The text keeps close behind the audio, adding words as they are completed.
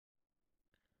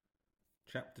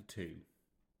Chapter 2.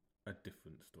 A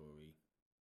Different Story.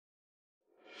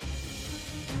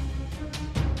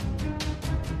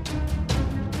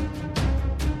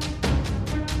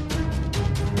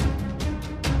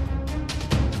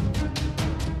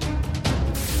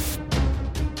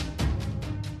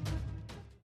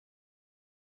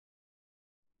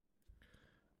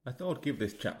 I thought I'd give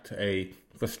this chapter a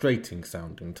frustrating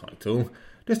sounding title,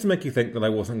 just to make you think that I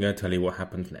wasn't going to tell you what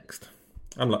happens next.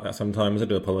 I'm like that sometimes, I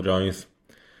do apologise.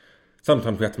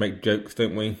 Sometimes we have to make jokes,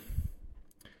 don't we?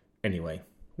 Anyway,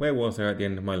 where was I at the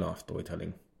end of my last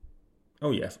storytelling?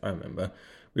 Oh yes, I remember.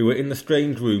 We were in the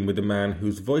strange room with a man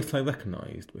whose voice I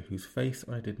recognised, but whose face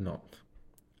I did not.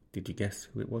 Did you guess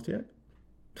who it was yet?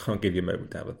 I'll give you a moment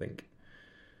to have a think.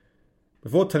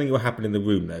 Before telling you what happened in the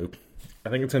room, though, I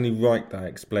think it's only right that I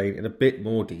explain in a bit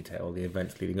more detail the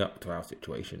events leading up to our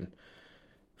situation.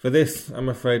 For this, I'm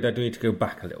afraid I do need to go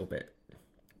back a little bit.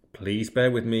 Please bear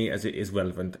with me as it is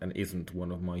relevant and isn't one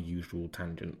of my usual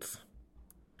tangents.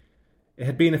 It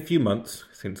had been a few months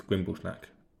since Grimblesnack,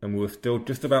 and we were still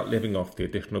just about living off the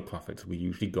additional profits we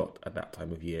usually got at that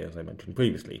time of year, as I mentioned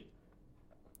previously.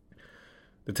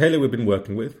 The tailor we'd been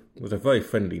working with was a very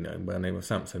friendly gnome by the name of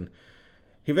Samson.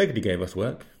 He regularly gave us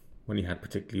work, when he had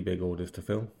particularly big orders to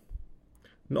fill.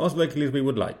 Not as regularly as we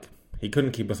would like. He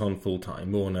couldn't keep us on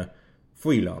full-time, or on a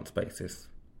freelance basis.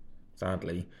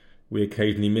 Sadly, we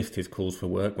occasionally missed his calls for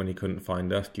work when he couldn't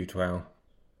find us due to our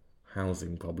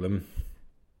housing problem.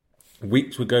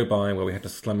 Weeks would go by where we had to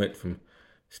slum it from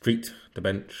street to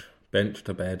bench, bench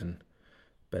to bed, and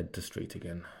bed to street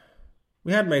again.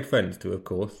 We had made friends too, of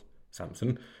course.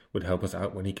 Samson would help us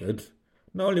out when he could,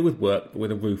 not only with work, but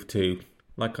with a roof too.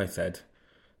 Like I said,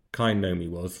 kind gnome he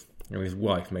was, and his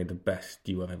wife made the best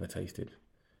stew I've ever tasted.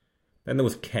 Then there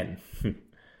was Ken.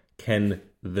 Ken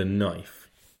the Knife,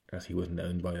 as he was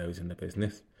known by those in the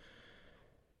business.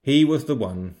 He was the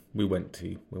one we went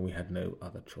to when we had no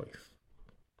other choice.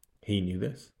 He knew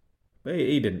this, but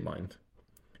he didn't mind.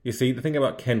 You see, the thing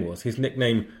about Ken was, his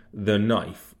nickname, The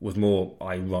Knife, was more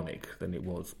ironic than it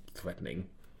was threatening.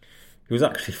 He was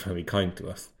actually very kind to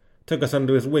us, took us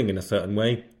under his wing in a certain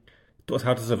way, taught us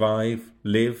how to survive,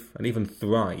 live, and even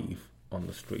thrive on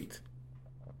the street.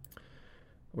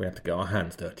 We had to get our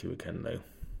hands dirty with Ken, though.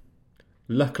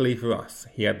 Luckily for us,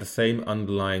 he had the same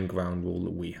underlying ground rule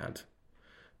that we had.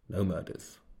 No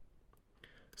murders.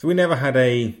 So we never had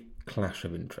a clash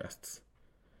of interests.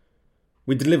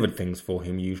 We delivered things for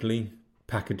him usually,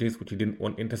 packages which he didn't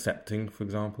want intercepting, for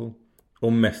example,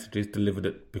 or messages delivered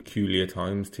at peculiar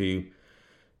times to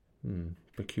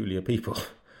peculiar people.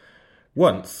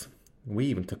 Once, we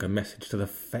even took a message to the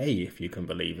Fae, if you can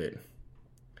believe it.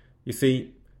 You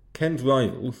see, Ken's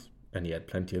rivals, and he had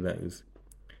plenty of those,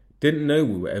 didn't know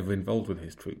we were ever involved with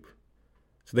his troop,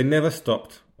 so they never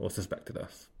stopped or suspected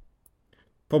us.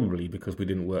 Probably because we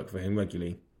didn't work for him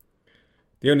regularly.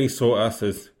 They only saw us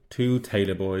as two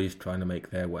tailor boys trying to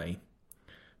make their way,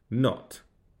 not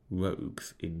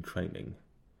rogues in training,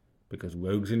 because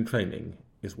rogues in training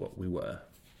is what we were.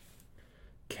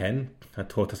 Ken had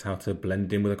taught us how to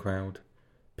blend in with a crowd,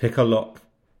 pick a lock,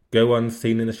 go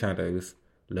unseen in the shadows,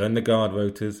 learn the guard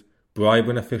rotors, bribe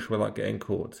an official without getting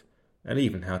caught, and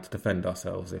even how to defend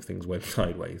ourselves if things went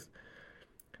sideways.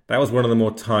 That was one of the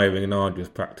more tiring and arduous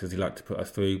practices he liked to put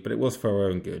us through, but it was for our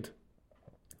own good.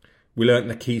 We learnt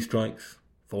the key strikes,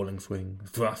 falling swing,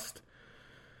 thrust,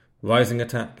 rising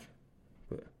attack,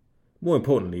 but more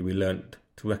importantly we learnt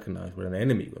to recognise when an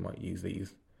enemy might use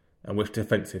these, and which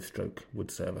defensive stroke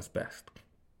would serve us best.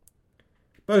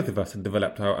 Both of us had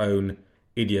developed our own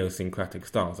idiosyncratic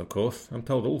styles, of course. I'm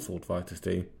told all sword fighters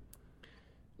do.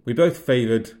 We both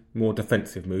favoured more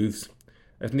defensive moves,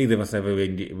 as neither of us ever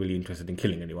really interested in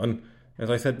killing anyone, as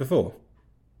I said before.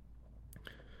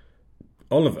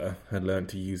 Oliver had learned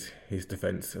to use his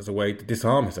defence as a way to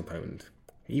disarm his opponent.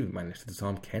 He even managed to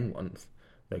disarm Ken once,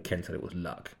 though Ken said it was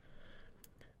luck.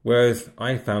 Whereas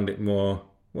I found it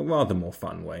rather more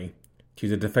fun way to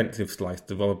use a defensive slice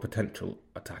to rob a potential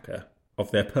attacker of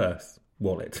their purse,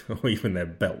 wallet, or even their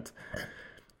belt.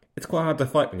 It's quite hard to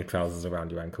fight when your trousers are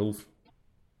around your ankles.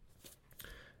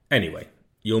 Anyway,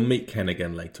 you'll meet Ken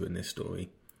again later in this story.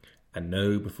 And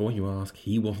no, before you ask,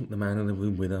 he wasn't the man in the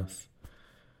room with us.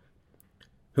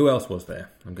 Who else was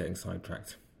there? I'm getting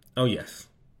sidetracked. Oh yes,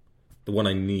 the one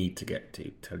I need to get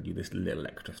to tell you this little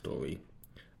extra story.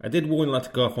 I did warn you not to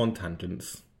go off on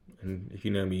tangents, and if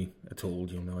you know me at all,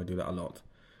 you'll know I do that a lot.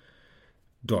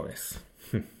 Doris.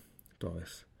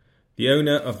 Doris. The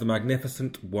owner of the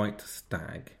magnificent White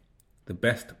Stag, the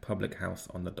best public house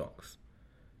on the docks.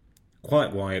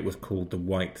 Quite why it was called the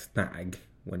White Stag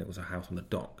when it was a house on the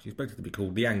dock. You expected it to be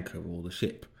called the Anchor or the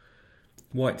Ship.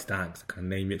 White stag's the kind of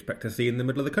name you expect to see in the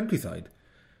middle of the countryside.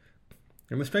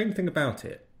 And the strange thing about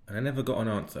it, and I never got an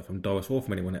answer from Doris or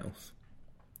from anyone else,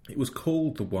 it was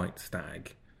called the White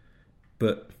Stag,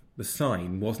 but the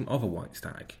sign wasn't of a white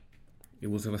stag. It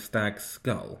was of a stag's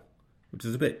skull, which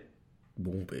is a bit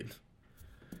morbid.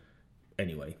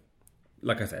 Anyway,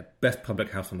 like I said, best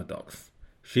public house on the docks.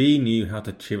 She knew how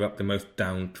to cheer up the most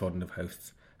downtrodden of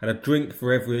hosts, had a drink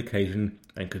for every occasion,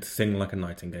 and could sing like a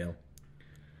nightingale.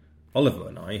 Oliver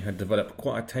and I had developed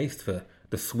quite a taste for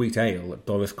the sweet ale that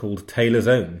Doris called Taylor's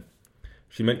Own.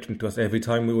 She mentioned to us every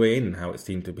time we were in how it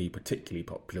seemed to be particularly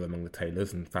popular among the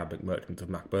tailors and fabric merchants of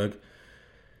Macburg.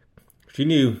 She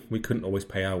knew we couldn't always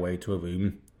pay our way to a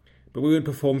room, but we would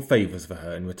perform favours for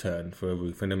her in return for a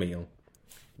roof and a meal.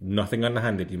 Nothing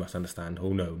underhanded, you must understand.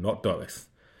 Oh no, not Doris.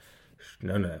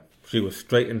 No. She was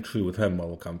straight and true with her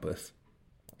moral compass.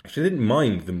 She didn't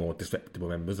mind the more disreputable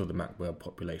members of the Macburg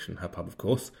population, her pub of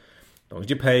course. As long as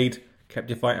you paid, kept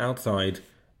your fight outside,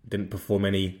 didn't perform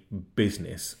any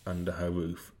business under her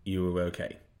roof, you were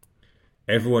okay.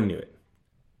 Everyone knew it.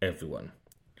 Everyone.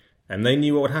 And they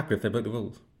knew what would happen if they broke the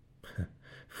rules.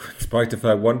 In spite of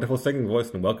her wonderful singing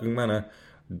voice and welcoming manner,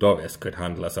 Doris could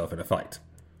handle herself in a fight.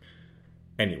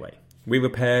 Anyway, we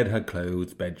repaired her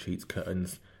clothes, bedsheets,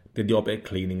 curtains, did the odd bit of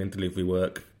cleaning and delivery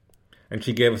work, and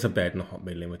she gave us a bed and a hot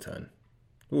meal in return.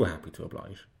 We were happy to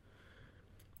oblige.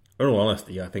 In all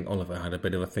honesty, I think Oliver had a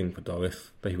bit of a thing for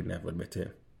Doris, though he would never admit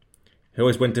it. He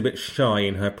always went a bit shy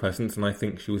in her presence, and I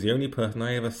think she was the only person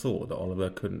I ever saw that Oliver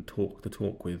couldn't talk the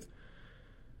talk with.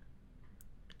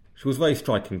 She was very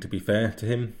striking, to be fair, to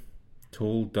him.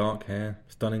 Tall, dark hair,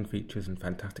 stunning features, and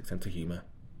fantastic sense of humour.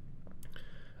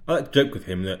 I like to joke with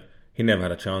him that he never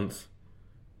had a chance,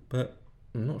 but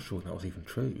I'm not sure that was even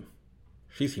true.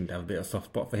 She seemed to have a bit of a soft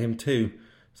spot for him too,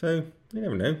 so you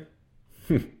never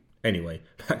know. Anyway,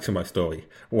 back to my story.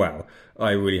 Wow,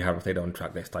 I really haven't stayed on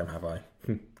track this time, have I?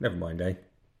 Never mind, eh?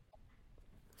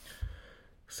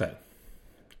 So,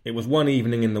 it was one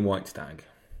evening in the White Stag.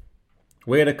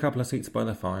 We had a couple of seats by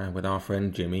the fire with our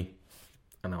friend Jimmy.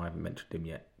 And I haven't mentioned him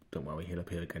yet. Don't worry, he'll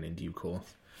appear again in due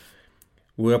course.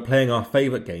 We were playing our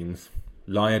favourite games.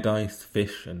 Liar dice,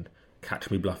 fish, and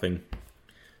catch me bluffing.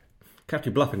 Catch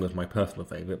me bluffing was my personal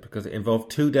favourite because it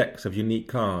involved 2 decks of unique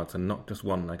cards and not just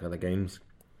one like other games.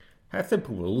 Had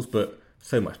simple rules, but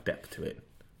so much depth to it.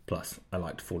 Plus, I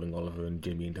liked fooling Oliver and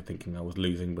Jimmy into thinking I was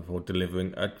losing before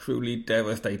delivering a truly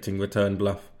devastating return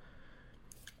bluff.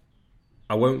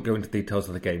 I won't go into details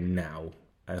of the game now,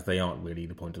 as they aren't really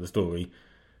the point of the story.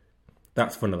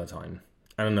 That's for another time,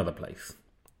 and another place.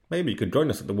 Maybe you could join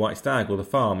us at the White Stag or the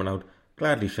farm, and I would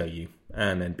gladly show you,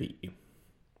 and then beat you.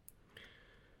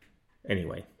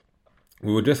 Anyway,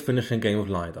 we were just finishing a game of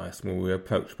liar dice when we were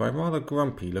approached by a rather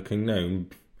grumpy-looking gnome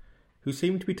who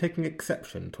seemed to be taking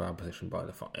exception to our position by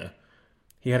the fire.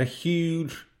 He had a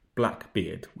huge black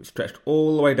beard, which stretched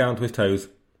all the way down to his toes,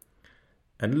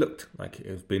 and looked like it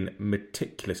had been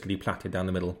meticulously plaited down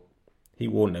the middle. He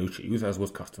wore no shoes, as was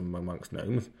custom amongst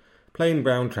gnomes, plain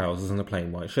brown trousers and a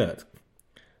plain white shirt.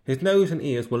 His nose and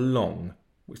ears were long,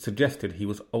 which suggested he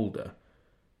was older,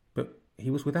 but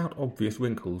he was without obvious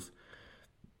wrinkles.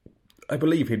 I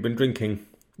believe he'd been drinking.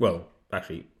 Well,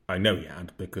 actually, I know he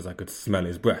had, because I could smell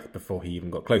his breath before he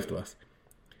even got close to us.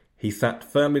 He sat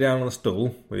firmly down on a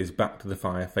stool, with his back to the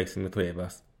fire facing the 3 of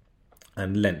us,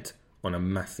 and leant on a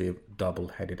massive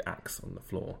double-headed axe on the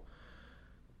floor.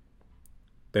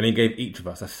 Then he gave each of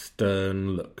us a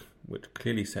stern look, which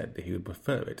clearly said that he would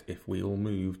prefer it if we all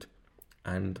moved,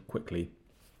 and quickly.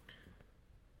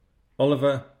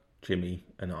 Oliver, Jimmy,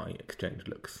 and I exchanged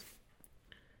looks.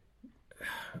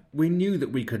 We knew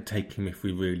that we could take him if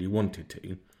we really wanted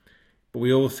to, but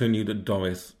we also knew that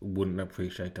Doris wouldn't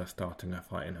appreciate us starting a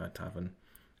fight in her tavern,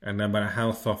 and no matter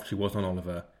how soft she was on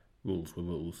Oliver, rules were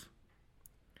rules.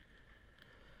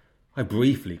 I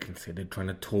briefly considered trying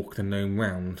to talk the gnome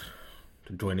round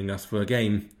to joining us for a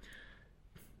game,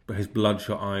 but his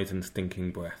bloodshot eyes and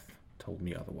stinking breath told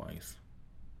me otherwise.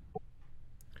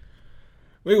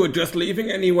 "We were just leaving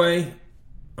anyway,"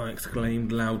 I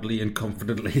exclaimed loudly and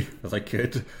confidently as I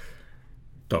could.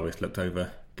 Doris looked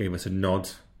over, gave us a nod,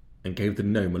 and gave the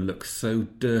gnome a look so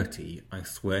dirty I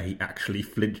swear he actually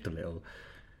flinched a little.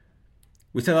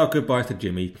 We said our goodbyes to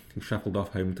Jimmy, who shuffled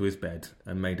off home to his bed,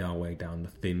 and made our way down the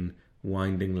thin,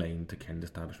 winding lane to Ken's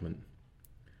establishment.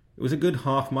 It was a good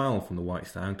half-mile from the White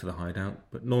Stag to the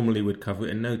hideout, but normally we'd cover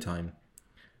it in no time.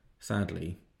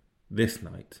 Sadly, this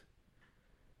night,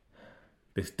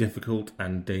 this difficult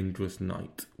and dangerous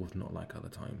night, was not like other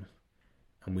times,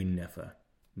 and we never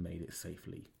made it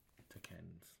safely to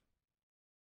Ken's.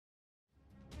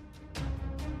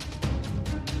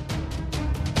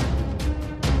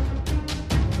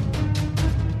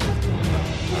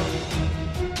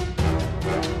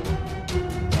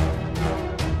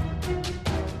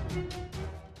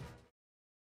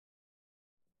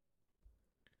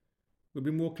 We'd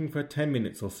been walking for 10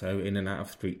 minutes or so in and out of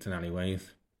streets and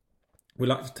alleyways. We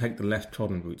liked to take the less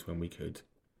trodden routes when we could.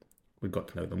 We'd got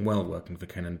to know them well working for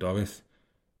Ken and Doris,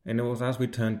 and it was as we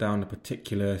turned down a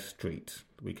particular street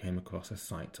that we came across a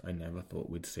sight I never thought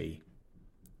we'd see.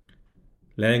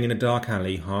 Laying in a dark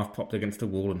alley, half propped against a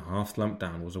wall and half slumped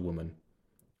down, was a woman,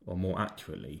 or more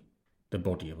accurately, the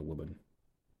body of a woman.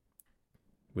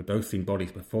 We'd both seen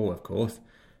bodies before, of course,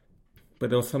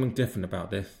 but there was something different about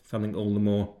this, something all the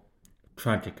more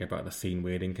tragic about the scene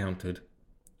we had encountered.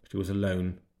 She was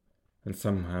alone, and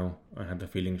somehow I had the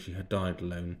feeling she had died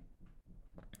alone.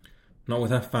 Not with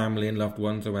her family and loved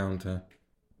ones around her,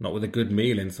 not with a good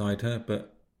meal inside her,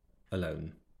 but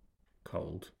alone,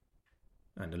 cold,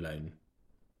 and alone.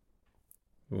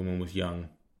 The woman was young,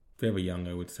 very young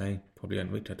I would say, probably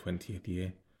hadn't reached her 20th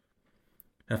year.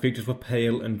 Her features were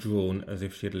pale and drawn as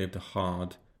if she had lived a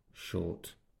hard,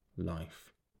 short life.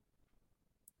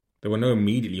 There were no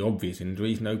immediately obvious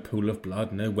injuries, no pool of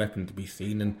blood, no weapon to be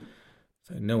seen, and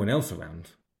so no one else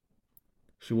around.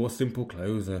 She wore simple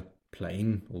clothes, a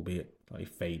plain, albeit slightly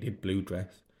faded, blue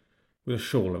dress, with a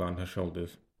shawl around her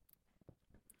shoulders.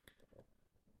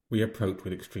 We approached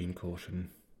with extreme caution.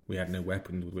 We had no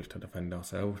weapons with which to defend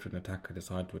ourselves should an attacker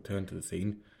decide to return to the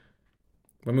scene.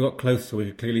 When we got closer, we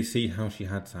could clearly see how she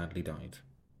had sadly died.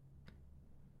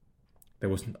 There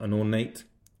was an ornate,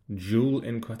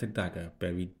 jewel-encrusted dagger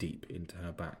buried deep into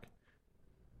her back,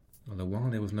 although while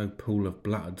there was no pool of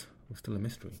blood, it was still a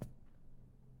mystery.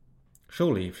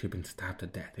 Surely if she had been stabbed to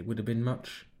death, it would have been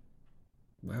much,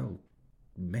 well,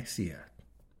 messier.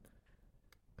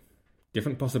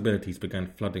 Different possibilities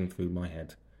began flooding through my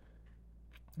head,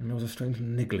 and there was a strange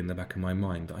niggle in the back of my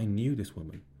mind. I knew this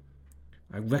woman.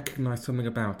 I recognised something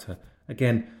about her.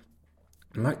 Again,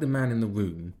 like the man in the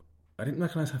room, I didn't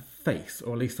recognise her face,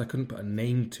 or at least I couldn't put a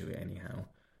name to it anyhow.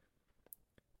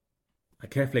 I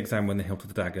carefully examined the hilt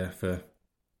of the dagger, for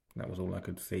that was all I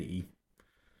could see,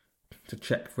 to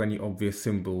check for any obvious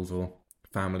symbols or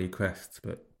family crests,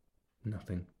 but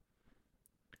nothing.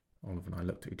 Oliver and I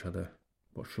looked at each other.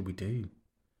 What should we do?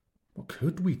 What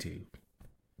could we do?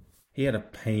 He had a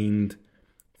pained,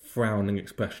 frowning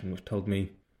expression which told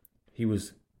me he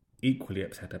was equally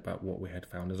upset about what we had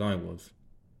found as I was,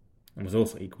 and was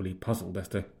also equally puzzled as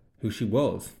to who she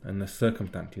was and the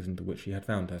circumstances into which she had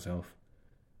found herself.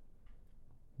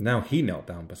 Now he knelt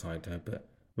down beside her, but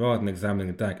rather than examining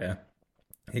the dagger,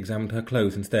 he examined her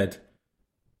clothes instead,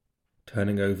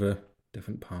 turning over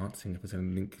different parts, seeing if there's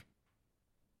anything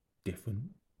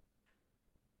different.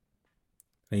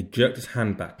 And he jerked his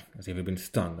hand back as if he had been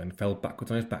stung and fell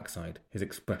backwards on his backside. His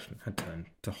expression had turned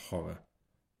to horror.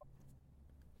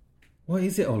 "What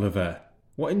is it, Oliver?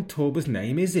 What in Torber's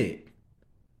name is it?"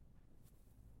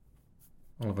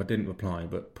 Oliver didn't reply,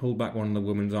 but pulled back one of the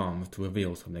woman's arms to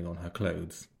reveal something on her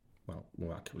clothes. Well,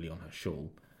 more accurately on her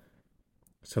shawl.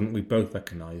 Something we both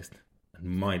recognised, and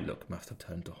my look must have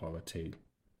turned to horror too.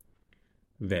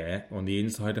 There, on the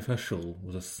inside of her shawl,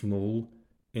 was a small,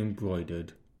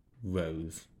 embroidered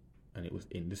rose, and it was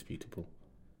indisputable.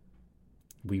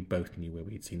 We both knew where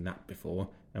we'd seen that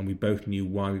before, and we both knew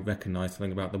why we recognised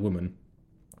something about the woman.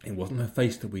 It wasn't her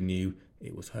face that we knew,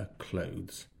 it was her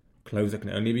clothes. Clothes that can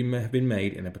only have been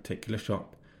made in a particular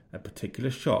shop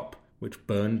which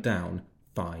burned down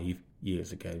 5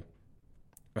 years ago.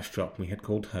 A shop we had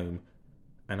called home,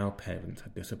 and our parents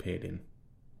had disappeared in.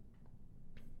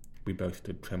 We both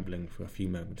stood trembling for a few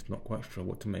moments, not quite sure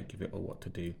what to make of it or what to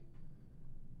do.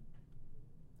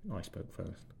 I spoke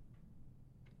first.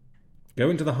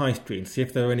 "Go into the high street and see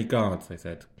if there are any guards," I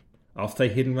said. "I'll stay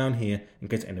hidden round here in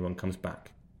case anyone comes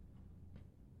back."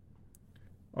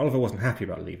 Oliver wasn't happy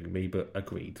about leaving me, but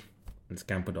agreed, and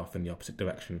scampered off in the opposite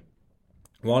direction.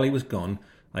 While he was gone,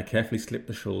 I carefully slipped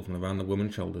the shawl from around the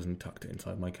woman's shoulders and tucked it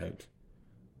inside my coat.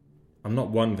 I'm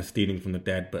not one for stealing from the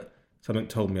dead, but something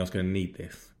told me I was going to need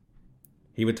this.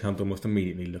 He returned almost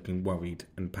immediately, looking worried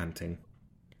and panting.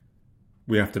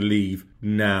 "We have to leave,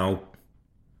 now."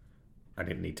 I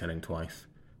didn't need telling twice.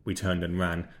 We turned and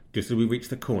ran. Just as we reached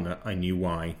the corner, I knew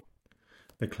why.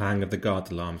 The clang of the guard's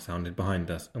alarm sounded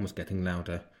behind us and was getting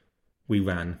louder. We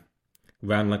ran.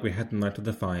 Ran like we had the night of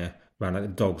the fire, ran like the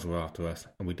dogs were after us,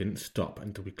 and we didn't stop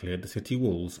until we cleared the city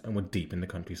walls and were deep in the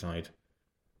countryside.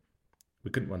 We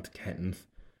couldn't run to Ken's.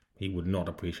 He would not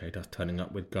appreciate us turning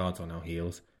up with guards on our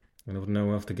heels, and there was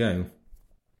nowhere else to go.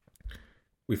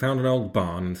 We found an old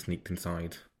barn and sneaked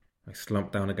inside. I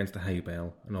slumped down against a hay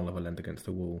bale, and Oliver leaned against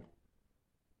the wall.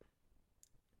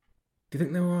 "Do you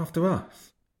think they were after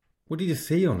us? What did you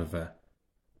see, Oliver?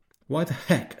 Why the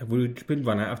heck have we been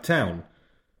run out of town?"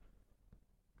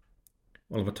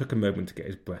 Oliver took a moment to get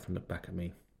his breath and looked back at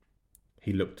me.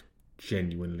 He looked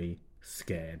genuinely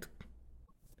scared.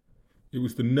 It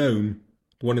was the gnome,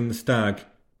 the one in the stag.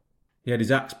 He had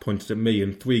his axe pointed at me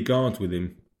and 3 guards with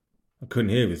him. I couldn't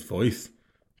hear his voice,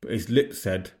 but his lips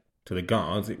said to the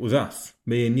guards it was us,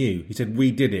 me and you. He said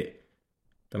we did it.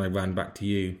 Then I ran back to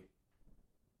you.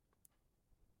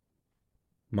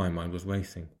 My mind was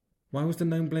racing. Why was the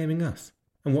gnome blaming us?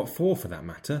 And what for that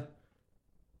matter?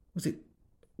 Was it...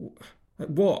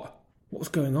 what? What was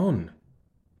going on?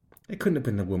 It couldn't have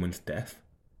been the woman's death.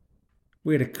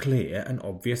 We had a clear and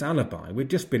obvious alibi. We'd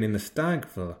just been in the stag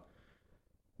for...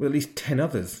 with at least 10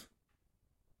 others.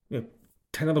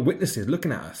 10 other witnesses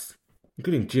looking at us,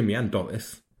 including Jimmy and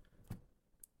Doris.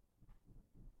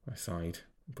 I sighed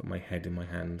and put my head in my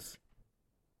hands.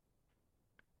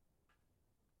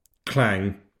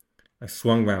 Clang! I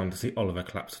swung round to see Oliver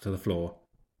collapse to the floor.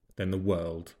 Then the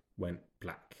world went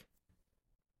black.